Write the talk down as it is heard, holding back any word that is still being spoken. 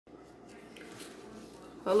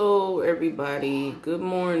Hello everybody, good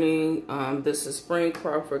morning. This is Spring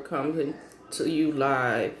Crawford coming to you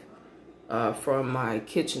live from my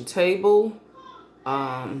kitchen table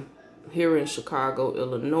here in Chicago,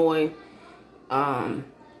 Illinois. I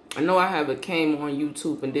know I haven't came on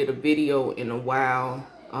YouTube and did a video in a while,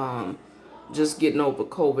 just getting over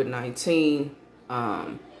COVID-19.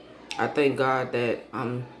 I thank God that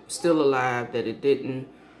I'm still alive, that it didn't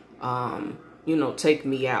take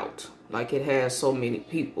me out like it has so many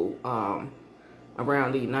people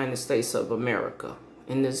around the United States of America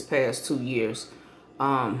in this past 2 years.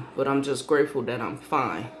 But I'm just grateful that I'm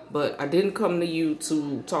fine. But I didn't come to you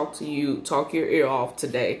to talk your ear off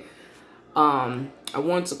today. I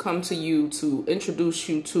want to come to you to introduce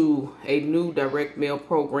you to a new direct mail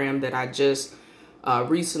program that I just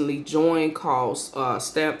recently joined called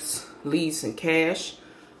Stamps, Lease, and Cash.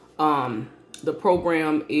 The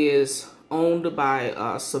program is owned by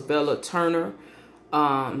Sabella Turner.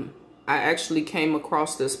 I actually came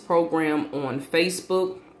across this program on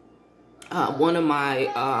Facebook. One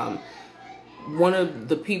of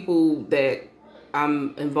the people that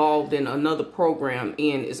I'm involved in another program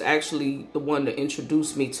is actually the one that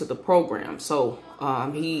introduced me to the program. So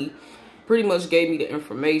he pretty much gave me the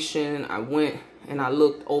information. I went and I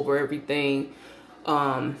looked over everything.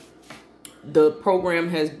 The program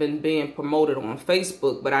has been being promoted on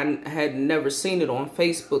Facebook, but I had never seen it on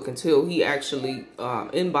Facebook until he actually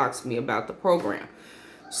inboxed me about the program.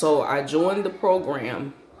 So I joined the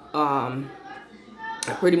program. I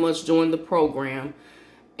pretty much joined the program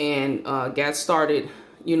and got started,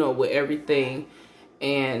 with everything,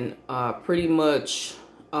 and pretty much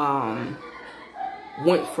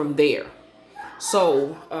went from there.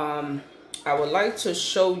 So I would like to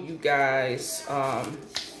show you guys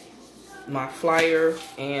my flyer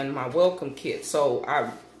and my welcome kit. So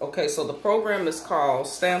so the program is called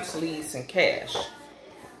Stamps, Lease, and Cash.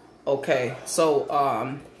 Okay, so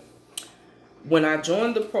when I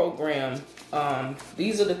joined the program,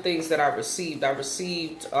 these are the things that I received. I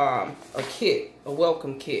received a kit, a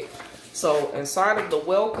welcome kit. So inside of the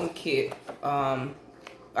welcome kit, I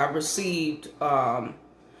received a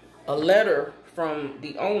letter from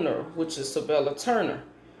the owner, which is Sabella Turner.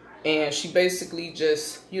 And she basically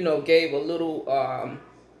just, gave a little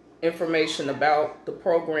information about the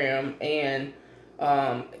program and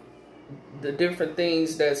the different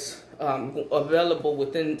things that's available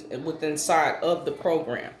inside of the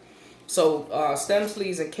program. So Stamps,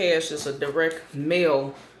 Lease, and Cash is a direct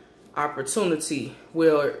mail opportunity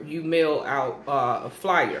where you mail out a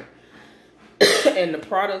flyer. And the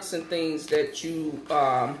products and things that you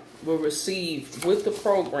will receive with the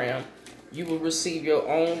program, you will receive your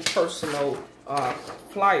own personal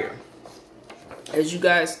flyer. As you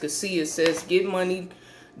guys can see, it says get money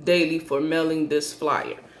daily for mailing this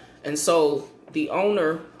flyer. And so the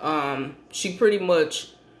owner, she pretty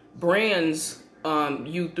much brands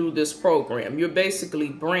you through this program. You're basically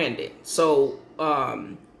branded. So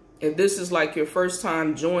if this is like your first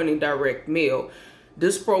time joining direct mail,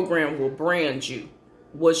 this program will brand you.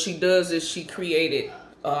 What she does is she created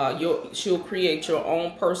she'll create your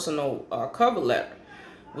own personal cover letter,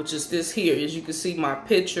 which is this here. As you can see, my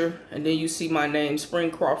picture, and then you see my name,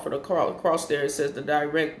 Spring Crawford. Across there it says the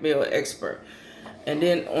direct mail expert. And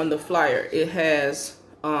then on the flyer it has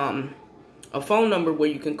a phone number where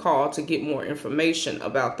you can call to get more information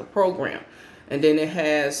about the program. And then it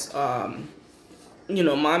has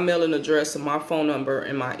my mailing address and my phone number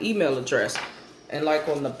and my email address. And like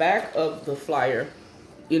on the back of the flyer,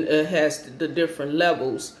 it has the different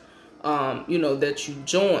levels, that you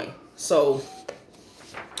join. So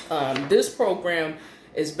this program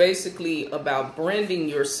is basically about branding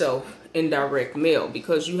yourself in direct mail,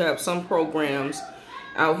 because you have some programs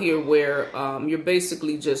out here where you're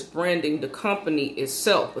basically just branding the company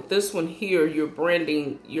itself. But this one here, you're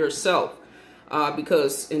branding yourself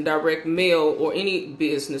because in direct mail or any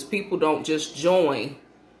business, people don't just join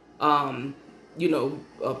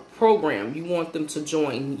a program. You want them to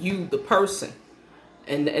join you, the person,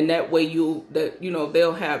 and that way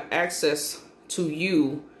they'll have access to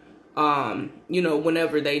you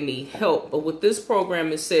whenever they need help. But with this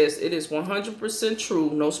program, it says it is 100%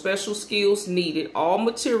 true, no special skills needed, all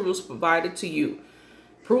materials provided to you.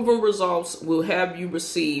 Proven results will have you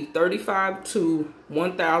receive 35 to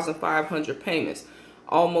 1,500 payments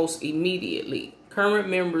almost immediately. Current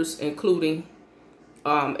members including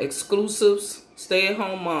exclusives,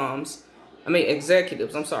 stay-at-home moms,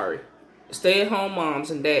 executives, stay-at-home moms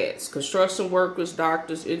and dads, construction workers,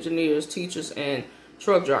 doctors, engineers, teachers, and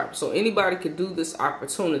truck drivers. So anybody could do this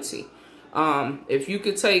opportunity. If you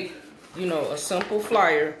could take, a simple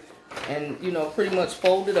flyer and, pretty much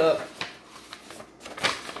fold it up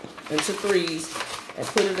into threes and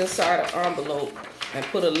put it inside an envelope and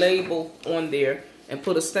put a label on there and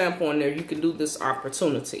put a stamp on there, you can do this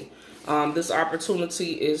opportunity. This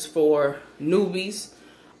opportunity is for newbies.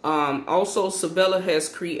 Also, Sabella has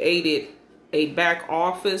created a back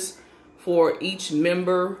office for each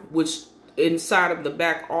member, which inside of the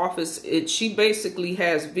back office, she basically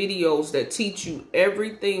has videos that teach you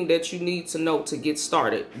everything that you need to know to get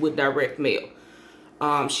started with direct mail.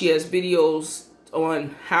 She has videos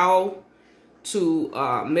on how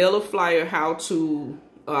to mail a flyer, how to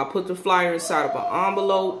put the flyer inside of an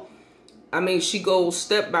envelope. I mean, she goes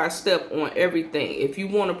step by step on everything. If you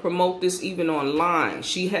want to promote this even online,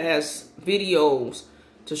 she has videos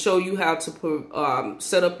to show you how to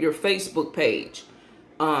set up your Facebook page,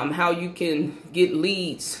 how you can get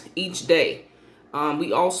leads each day.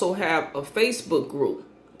 We also have a Facebook group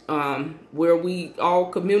where we all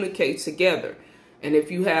communicate together. And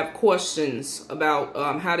if you have questions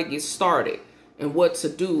about how to get started and what to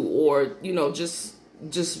do, or, you know, just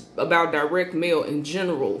about direct mail in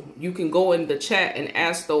general, you can go in the chat and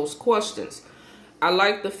ask those questions. I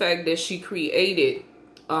like the fact that she created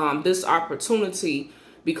this opportunity,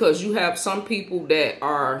 because you have some people that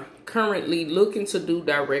are currently looking to do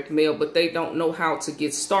direct mail, but they don't know how to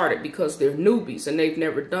get started because they're newbies and they've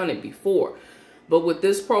never done it before. But with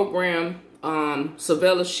this program,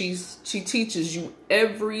 Sabella, she teaches you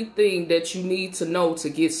everything that you need to know to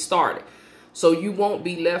get started, so you won't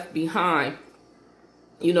be left behind.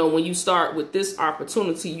 You know, when you start with this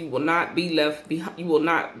opportunity, you will not be left behind. You will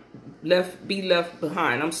not be left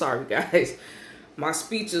behind. I'm sorry, guys. My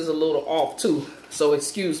speech is a little off too, so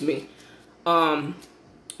excuse me.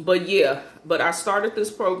 But yeah, but I started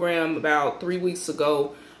this program about 3 weeks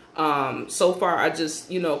ago. So far, I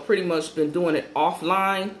just, you know, pretty much been doing it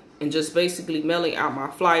offline and just basically mailing out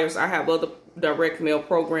my flyers. I have other direct mail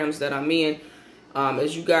programs that I'm in.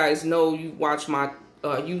 As you guys know, you watch my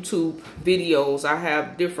YouTube videos, I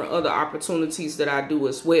have different other opportunities that I do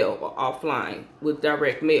as well offline with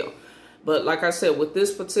direct mail. But like I said, with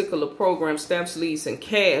this particular program, Stamps, Leads, and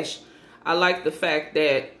Cash, I like the fact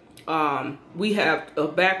that we have a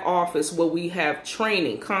back office where we have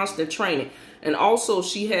training, constant training. And also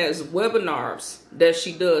she has webinars that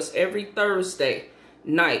she does every Thursday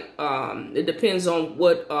night. It depends on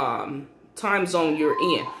what time zone you're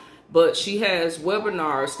in. But she has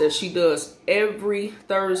webinars that she does every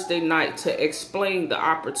Thursday night to explain the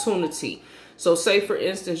opportunity. So say, for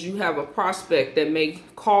instance, you have a prospect that may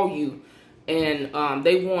call you and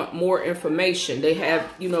they want more information. They have,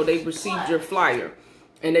 you know, they've received your flyer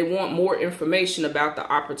and they want more information about the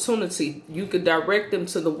opportunity. You could direct them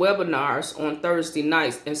to the webinars on Thursday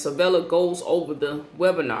nights, and Sabella goes over the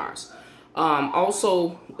webinars.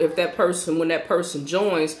 Also, if that person, when that person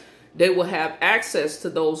joins, they will have access to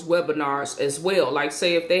those webinars as well. Like,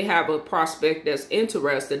 say if they have a prospect that's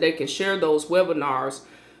interested, they can share those webinars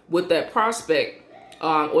with that prospect,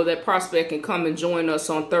 or that prospect can come and join us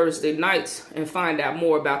on Thursday nights and find out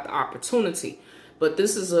more about the opportunity. But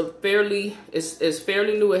this is a fairly, it's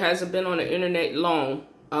fairly new. It hasn't been on the internet long,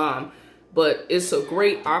 but it's a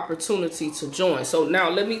great opportunity to join. So now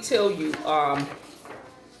let me tell you,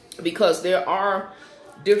 because there are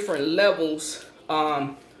different levels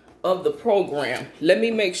of the program. Let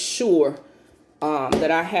me make sure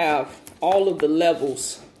that I have all of the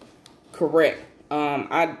levels correct.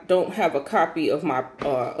 I don't have a copy of my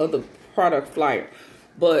other product flyer,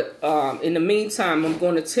 but in the meantime, I'm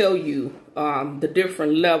going to tell you the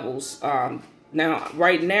different levels.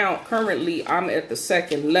 Right now, currently, I'm at the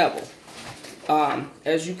second level.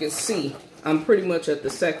 As you can see, I'm pretty much at the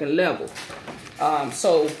second level.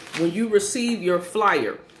 So when you receive your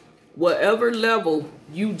flyer, whatever level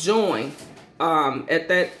you join at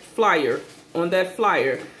that flyer, on that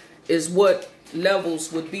flyer, is what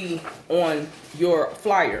levels would be on your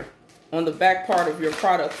flyer, on the back part of your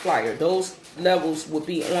product flyer. Those levels would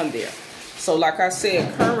be on there. So like I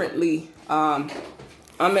said, currently I'm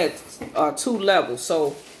at 2 levels.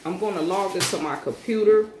 So I'm going to log into my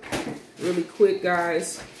computer really quick,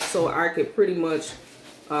 guys, so I can pretty much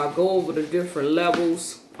go over the different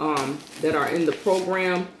levels that are in the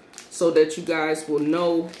program, so that you guys will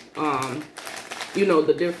know, you know,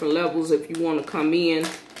 the different levels if you want to come in.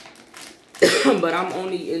 But I'm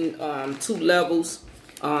only in 2 levels.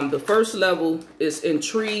 The first level is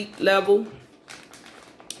Intrigue level,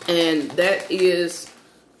 and that is,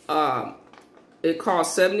 it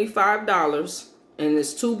costs $75, and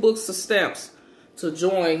it's 2 books of stamps to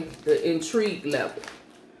join the Intrigue level.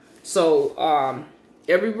 So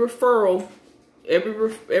every referral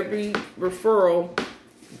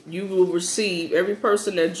you will receive, every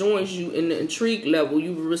person that joins you in the intrigue level,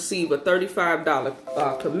 you will receive a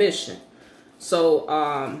 $35 commission. So,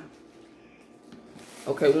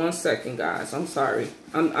 okay, 1 second, guys. I'm sorry.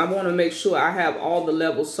 I want to make sure I have all the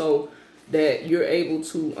levels so that you're able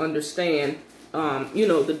to understand, you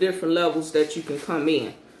know, the different levels that you can come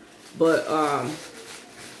in. But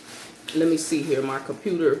let me see here. My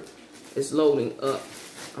computer is loading up.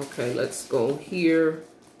 Okay, let's go here.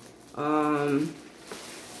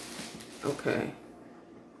 Okay.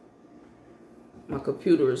 My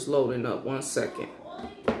computer is loading up. 1 second.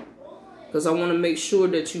 Because I want to make sure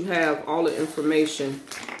that you have all the information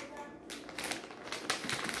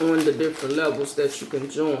on the different levels that you can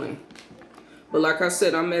join. But like I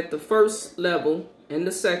said, I'm at the first level and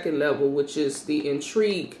the second level, which is the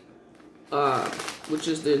intrigue, level.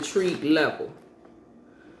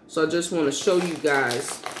 So I just want to show you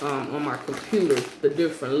guys on my computer the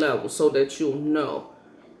different levels so that you'll know.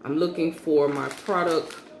 I'm looking for my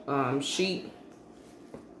product sheet.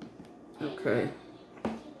 Okay.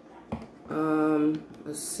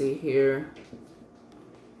 Let's see here.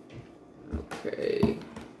 Okay.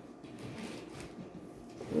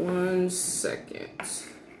 1 second.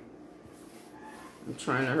 I'm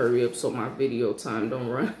trying to hurry up so my video time don't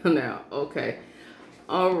run out. Okay.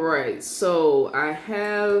 All right. So I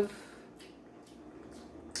have.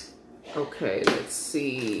 Okay. Let's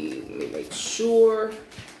see. Let me make sure.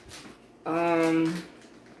 Let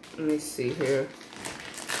me see here.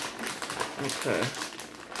 Okay.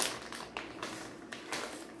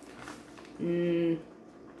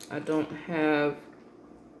 I don't have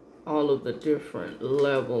all of the different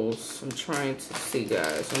levels. I'm trying to see,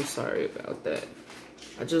 guys. I'm sorry about that.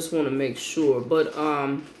 I just want to make sure. But,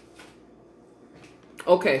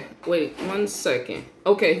 okay. Wait 1 second.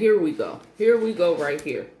 Okay, here we go. Here we go right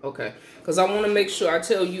here. Okay. Because I want to make sure I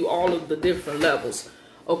tell you all of the different levels.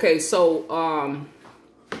 Okay, so,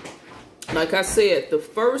 like I said, the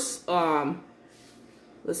first,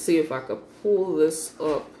 let's see if I could pull this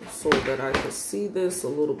up so that I can see this a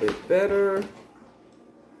little bit better.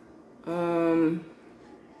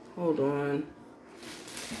 Hold on.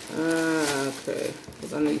 Okay,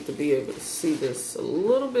 because I need to be able to see this a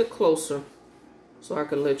little bit closer so I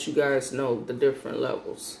can let you guys know the different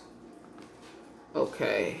levels.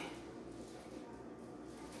 Okay.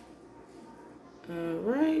 All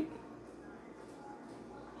right.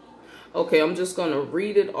 Okay, I'm just going to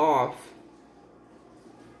read it off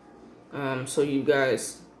so you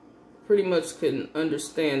guys pretty much can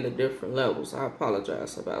understand the different levels. I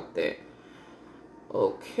apologize about that.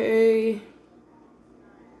 Okay.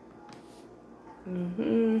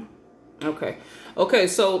 Okay,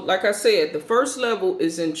 so like I said, the first level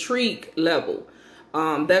is intrigue level.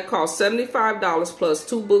 That costs $75 plus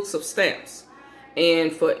 2 books of stamps.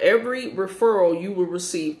 And for every referral, you will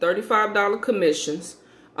receive $35 commissions.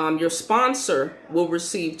 Your sponsor will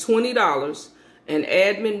receive $20. And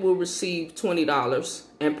admin will receive $20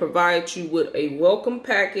 and provide you with a welcome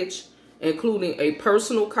package, including a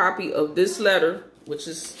personal copy of this letter, which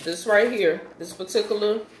is this right here, this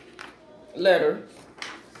particular letter.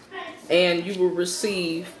 And you will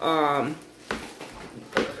receive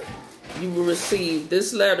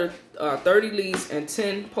this letter, 30 leads and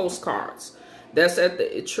 10 postcards. That's at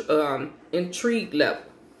the intrigue level.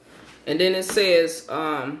 And then it says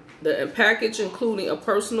the package including a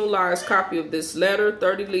personalized copy of this letter,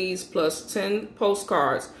 30 leads plus 10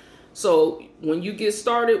 postcards. So when you get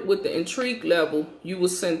started with the intrigue level, you will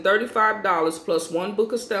send $35 plus 1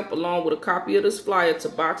 book of stamp along with a copy of this flyer to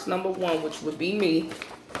box number 1, which would be me.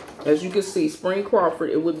 As you can see, Spring Crawford.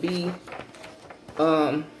 It would be,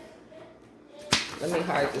 let me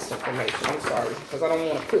hide this information. I'm sorry, because I don't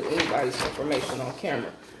want to put anybody's information on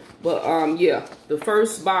camera. But yeah, the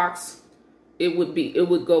first box, it would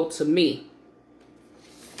go to me,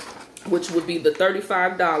 which would be the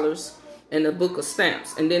 $35 and the book of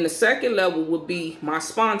stamps. And then the second level would be my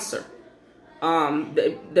sponsor.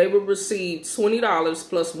 They would receive $20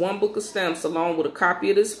 plus 1 book of stamps along with a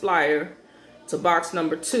copy of this flyer to box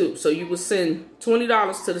number 2. So you would send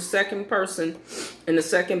 $20 to the second person in the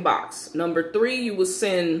second box. Number 3, you would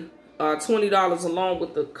send $20 along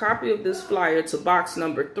with the copy of this flyer to box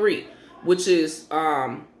number 3, which is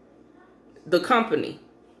the company.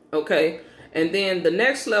 Okay. And then the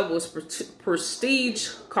next level is prestige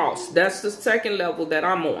cost. That's the second level that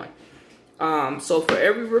I'm on. So for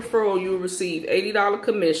every referral, you will receive $80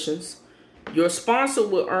 commissions. Your sponsor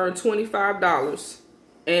will earn $25.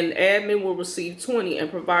 And admin will receive $20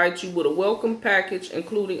 and provide you with a welcome package,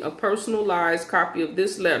 including a personalized copy of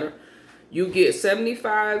this letter. You get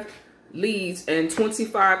 75 leads and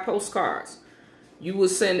 25 postcards. You will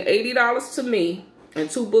send $80 to me, and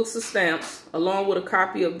 2 books of stamps, along with a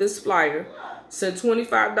copy of this flyer. Send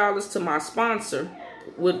 $25 to my sponsor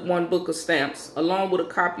with 1 book of stamps, along with a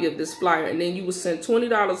copy of this flyer. And then you will send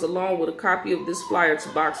 $20 along with a copy of this flyer to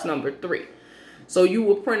box number 3. So you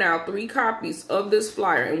will print out 3 copies of this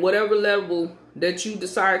flyer, and whatever level that you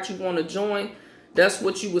decide you want to join, that's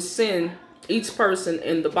what you will send each person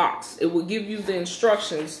in the box. It will give you the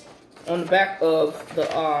instructions on the back of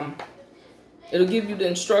the it'll give you the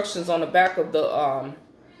instructions on the back of the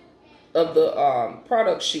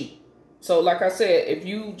product sheet. So like I said, if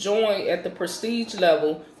you join at the prestige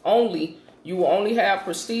level only, you will only have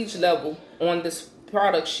prestige level on this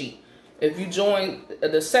product sheet. If you join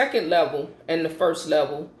the second level and the first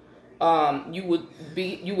level, you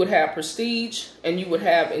would have prestige and you would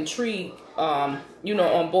have intrigue, you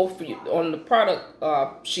know, on both on the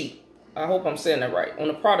product sheet. I hope I'm saying that right, on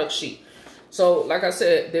the product sheet. So like I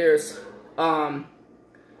said, there's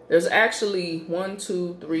actually 1,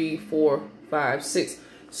 2, 3, 4, 5, 6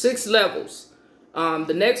 levels.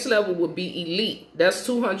 The next level would be elite. That's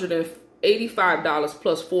 $285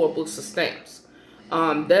 plus 4 books of stamps.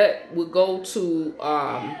 That would go to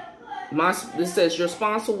it says your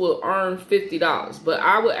sponsor will earn $50, but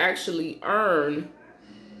I would actually earn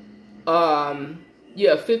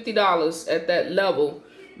 $50 at that level,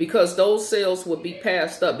 because those sales would be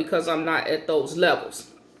passed up because I'm not at those levels.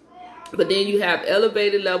 But then you have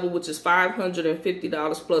elevated level, which is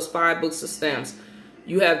 $550 plus 5 books of stamps.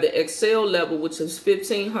 You have the Excel level, which is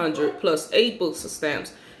 $1,500 plus 8 books of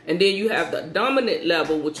stamps. And then you have the dominant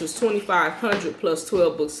level, which is $2,500 plus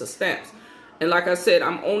 12 books of stamps. And like I said,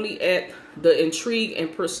 I'm only at the intrigue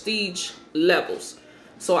and prestige levels.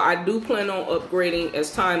 So I do plan on upgrading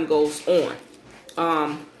as time goes on.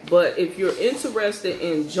 But if you're interested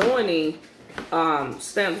in joining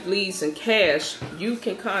Stamps, Leads, and Cash, you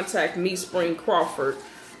can contact me, Spring Crawford.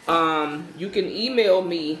 You can email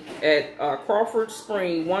me at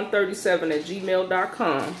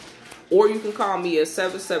crawfordspring137@gmail.com, or you can call me at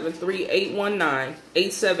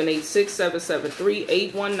 773-819-8786,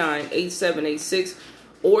 773-819-8786,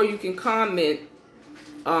 or you can comment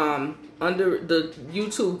under the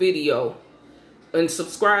YouTube video and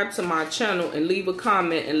subscribe to my channel and leave a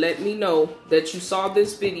comment and let me know that you saw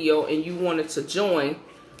this video and you wanted to join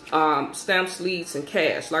Stamps, Leads, and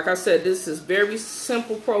Cash. Like I said, this is very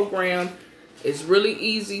simple program. It's really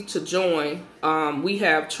easy to join. We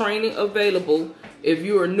have training available. If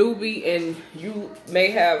you're a newbie and you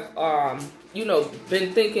may have you know,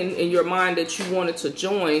 been thinking in your mind that you wanted to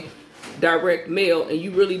join direct mail and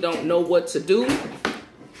you really don't know what to do,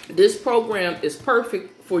 this program is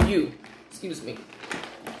perfect for you. Excuse me.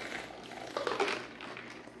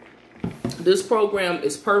 This program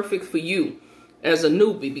is perfect for you as a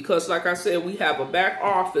newbie, because like I said, we have a back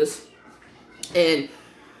office, and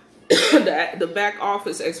the back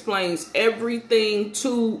office explains everything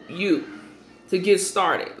to you to get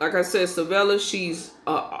started. Like I said, Savella, she's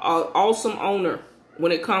an awesome owner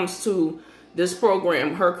when it comes to this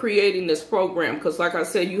program, her creating this program, because like I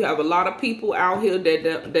said, you have a lot of people out here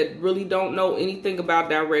that really don't know anything about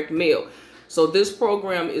direct mail. So this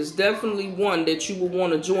program is definitely one that you will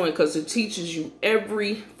want to join, because it teaches you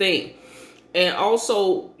everything. And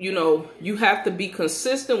also, you know, you have to be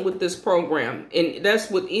consistent with this program. And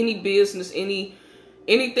that's with any business,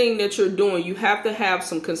 anything that you're doing, you have to have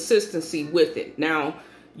some consistency with it. Now,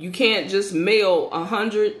 you can't just mail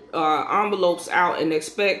 100 envelopes out and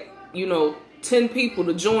expect, you know, 10 people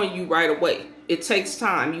to join you right away. It takes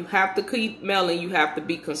time. You have to keep mailing. You have to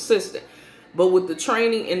be consistent. But with the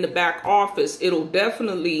training in the back office, it'll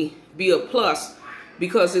definitely be a plus,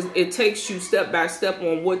 because it takes you step by step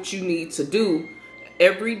on what you need to do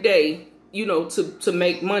every day, you know, to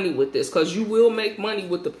make money with this. Because you will make money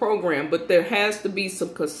with the program, but there has to be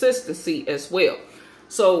some consistency as well.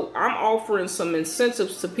 So I'm offering some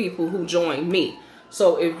incentives to people who join me.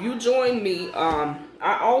 So if you join me,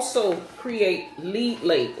 I also create lead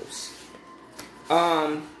labels.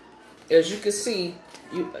 As you can see,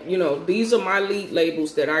 you know, these are my lead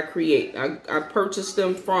labels that I create. I purchased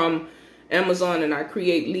them from Amazon, and I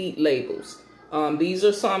create lead labels. These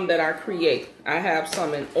are some that I create. I have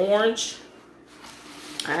some in orange.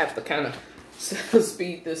 I have to kind of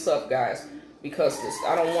speed this up, guys, because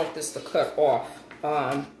I don't want this to cut off.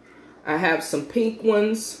 I have some pink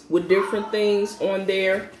ones with different things on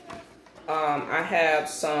there. I have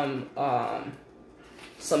some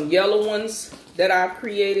yellow ones that I've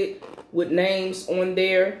created with names on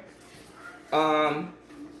there.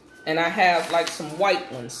 And I have like some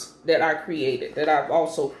white ones that I created, that I've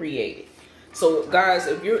also created. So guys,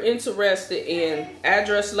 if you're interested in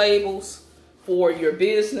address labels for your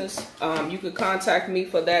business, you can contact me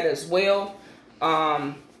for that as well.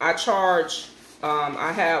 I charge,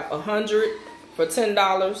 I have 100 for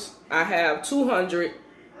 $10. I have 200.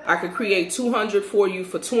 I could create 200 for you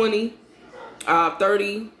for 20,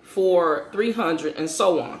 30 for 300, and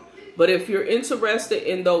so on. But if you're interested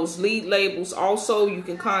in those lead labels also, you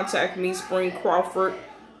can contact me, Spring Crawford,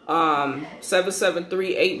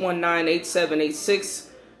 773-819-8786.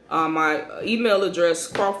 My email address,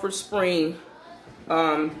 crawfordspring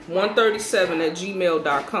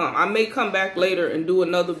 137@gmail.com. I may come back later and do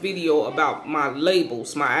another video about my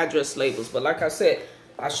labels, my address labels. But like I said,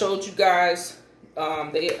 I showed you guys,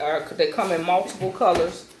 they come in multiple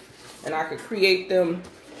colors, and I could create them,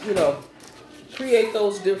 you know, create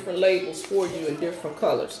those different labels for you in different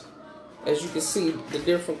colors. As you can see, the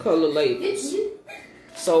different color labels.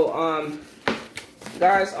 So,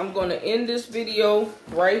 guys, I'm going to end this video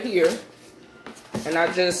right here. And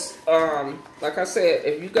I just, like I said,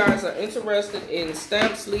 if you guys are interested in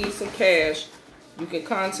stamps, leads, and cash, you can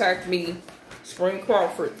contact me, Spring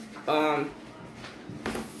Crawford,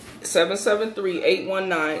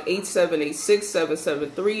 773-819-8786,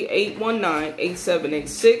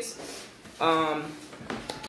 773-819-8786.